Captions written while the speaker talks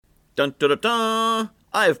Dun dun dun dun!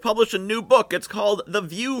 I've published a new book. It's called The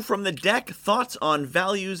View from the Deck, Thoughts on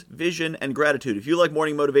Values, Vision, and Gratitude. If you like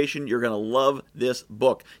morning motivation, you're going to love this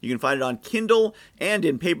book. You can find it on Kindle and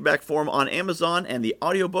in paperback form on Amazon, and the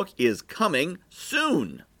audiobook is coming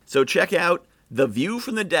soon. So check out The View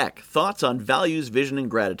from the Deck, Thoughts on Values, Vision, and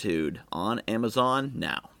Gratitude on Amazon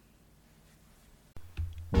now.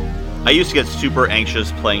 I used to get super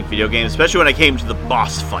anxious playing video games, especially when I came to the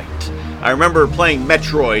boss fight. I remember playing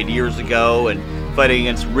Metroid years ago and fighting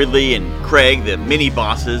against Ridley and Craig, the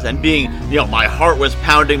mini-bosses, and being, my heart was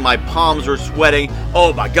pounding, my palms were sweating.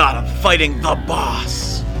 Oh my god, I'm fighting the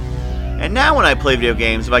boss! And now when I play video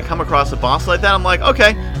games, if I come across a boss like that, I'm like,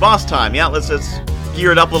 okay, boss time. Yeah, let's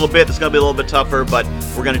gear it up a little bit. It's going to be a little bit tougher, but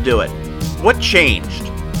we're going to do it. What changed?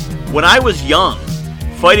 When I was young,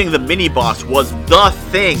 fighting the mini-boss was the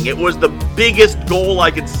thing. It was the biggest goal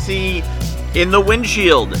I could see in the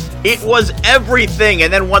windshield. It was everything,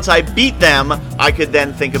 and then once I beat them, I could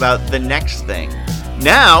then think about the next thing.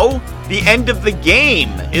 Now, the end of the game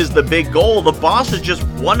is the big goal. The boss is just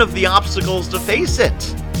one of the obstacles to face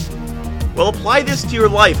it. Well, apply this to your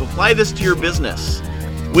life. Apply this to your business.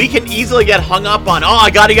 We can easily get hung up on, I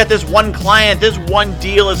gotta get this one client, this one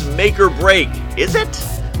deal is make or break. Is it?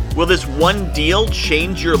 Will this one deal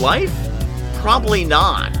change your life? Probably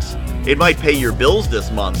not. It might pay your bills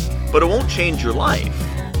this month, but it won't change your life.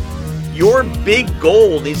 Your big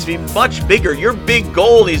goal needs to be much bigger. Your big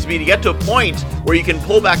goal needs to be to get to a point where you can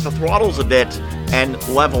pull back the throttles a bit and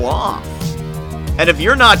level off. And if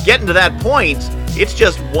you're not getting to that point, it's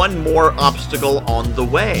just one more obstacle on the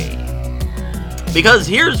way. Because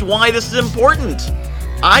here's why this is important.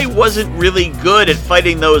 I wasn't really good at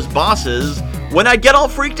fighting those bosses when I get all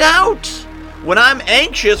freaked out. When I'm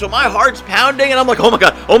anxious, when my heart's pounding and I'm like, oh my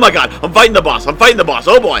god, I'm fighting the boss,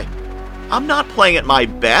 oh boy. I'm not playing at my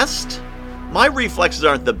best. My reflexes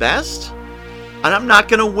aren't the best. And I'm not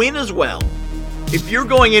going to win as well. If you're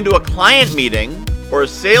going into a client meeting or a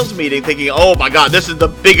sales meeting thinking, oh my god, this is the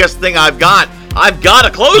biggest thing I've got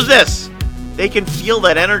to close this. They can feel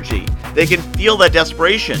that energy. They can feel that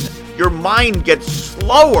desperation. Your mind gets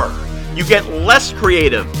slower. You get less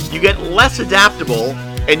creative. You get less adaptable.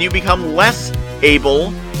 And you become less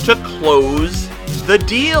able to close the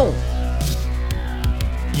deal.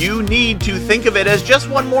 You need to think of it as just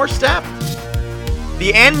one more step.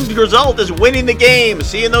 The end result is winning the game,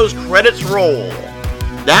 seeing those credits roll.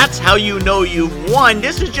 That's how you know you've won.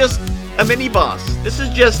 This is just a mini-boss. This is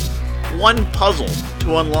just one puzzle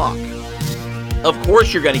to unlock. Of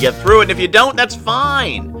course you're going to get through it, and if you don't, that's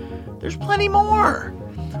fine. There's plenty more.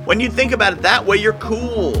 When you think about it that way, you're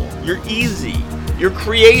cool. You're easy. You're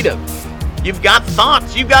creative. You've got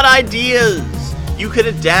thoughts. You've got ideas. You can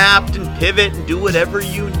adapt and pivot and do whatever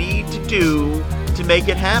you need to do to make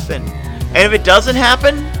it happen. And if it doesn't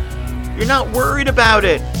happen, you're not worried about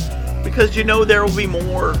it because you know there will be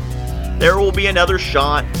more. There will be another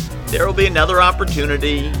shot. There will be another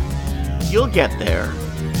opportunity. You'll get there.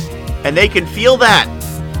 And they can feel that.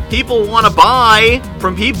 People want to buy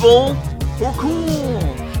from people who are cool.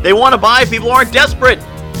 They want to buy people who aren't desperate.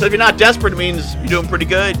 So if you're not desperate, it means you're doing pretty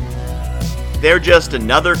good. They're just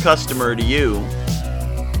another customer to you.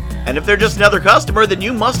 And if they're just another customer, then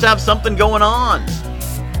you must have something going on.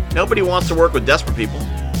 Nobody wants to work with desperate people.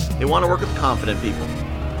 They want to work with confident people.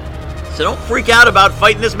 So don't freak out about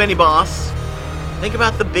fighting this mini-boss. Think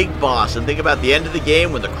about the big boss and think about the end of the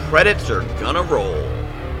game when the credits are gonna roll.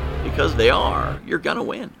 Because they are. You're gonna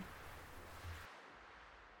win.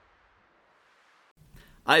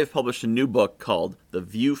 I have published a new book called The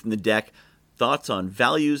View from the Deck, Thoughts on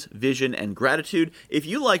Values, Vision, and Gratitude. If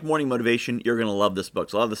you like morning motivation, you're going to love this book.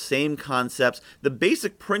 It's a lot of the same concepts. The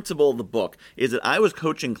basic principle of the book is that I was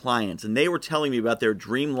coaching clients, and they were telling me about their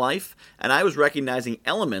dream life, and I was recognizing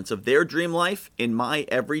elements of their dream life in my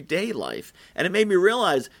everyday life. And it made me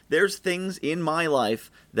realize there's things in my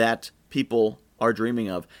life that people are dreaming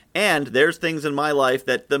of. And there's things in my life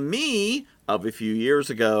that the me of a few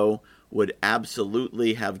years ago would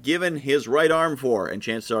absolutely have given his right arm for, and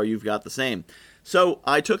chances are you've got the same. So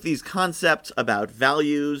I took these concepts about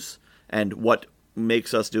values and what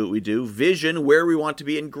makes us do what we do, vision, where we want to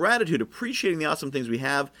be, and gratitude, appreciating the awesome things we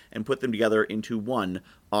have, and put them together into one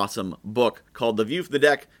awesome book called The View from the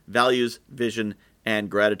Deck, Values, Vision, and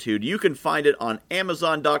Gratitude. You can find it on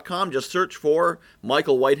Amazon.com. Just search for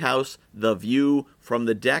Michael Whitehouse, The View from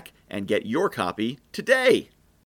the Deck, and get your copy today.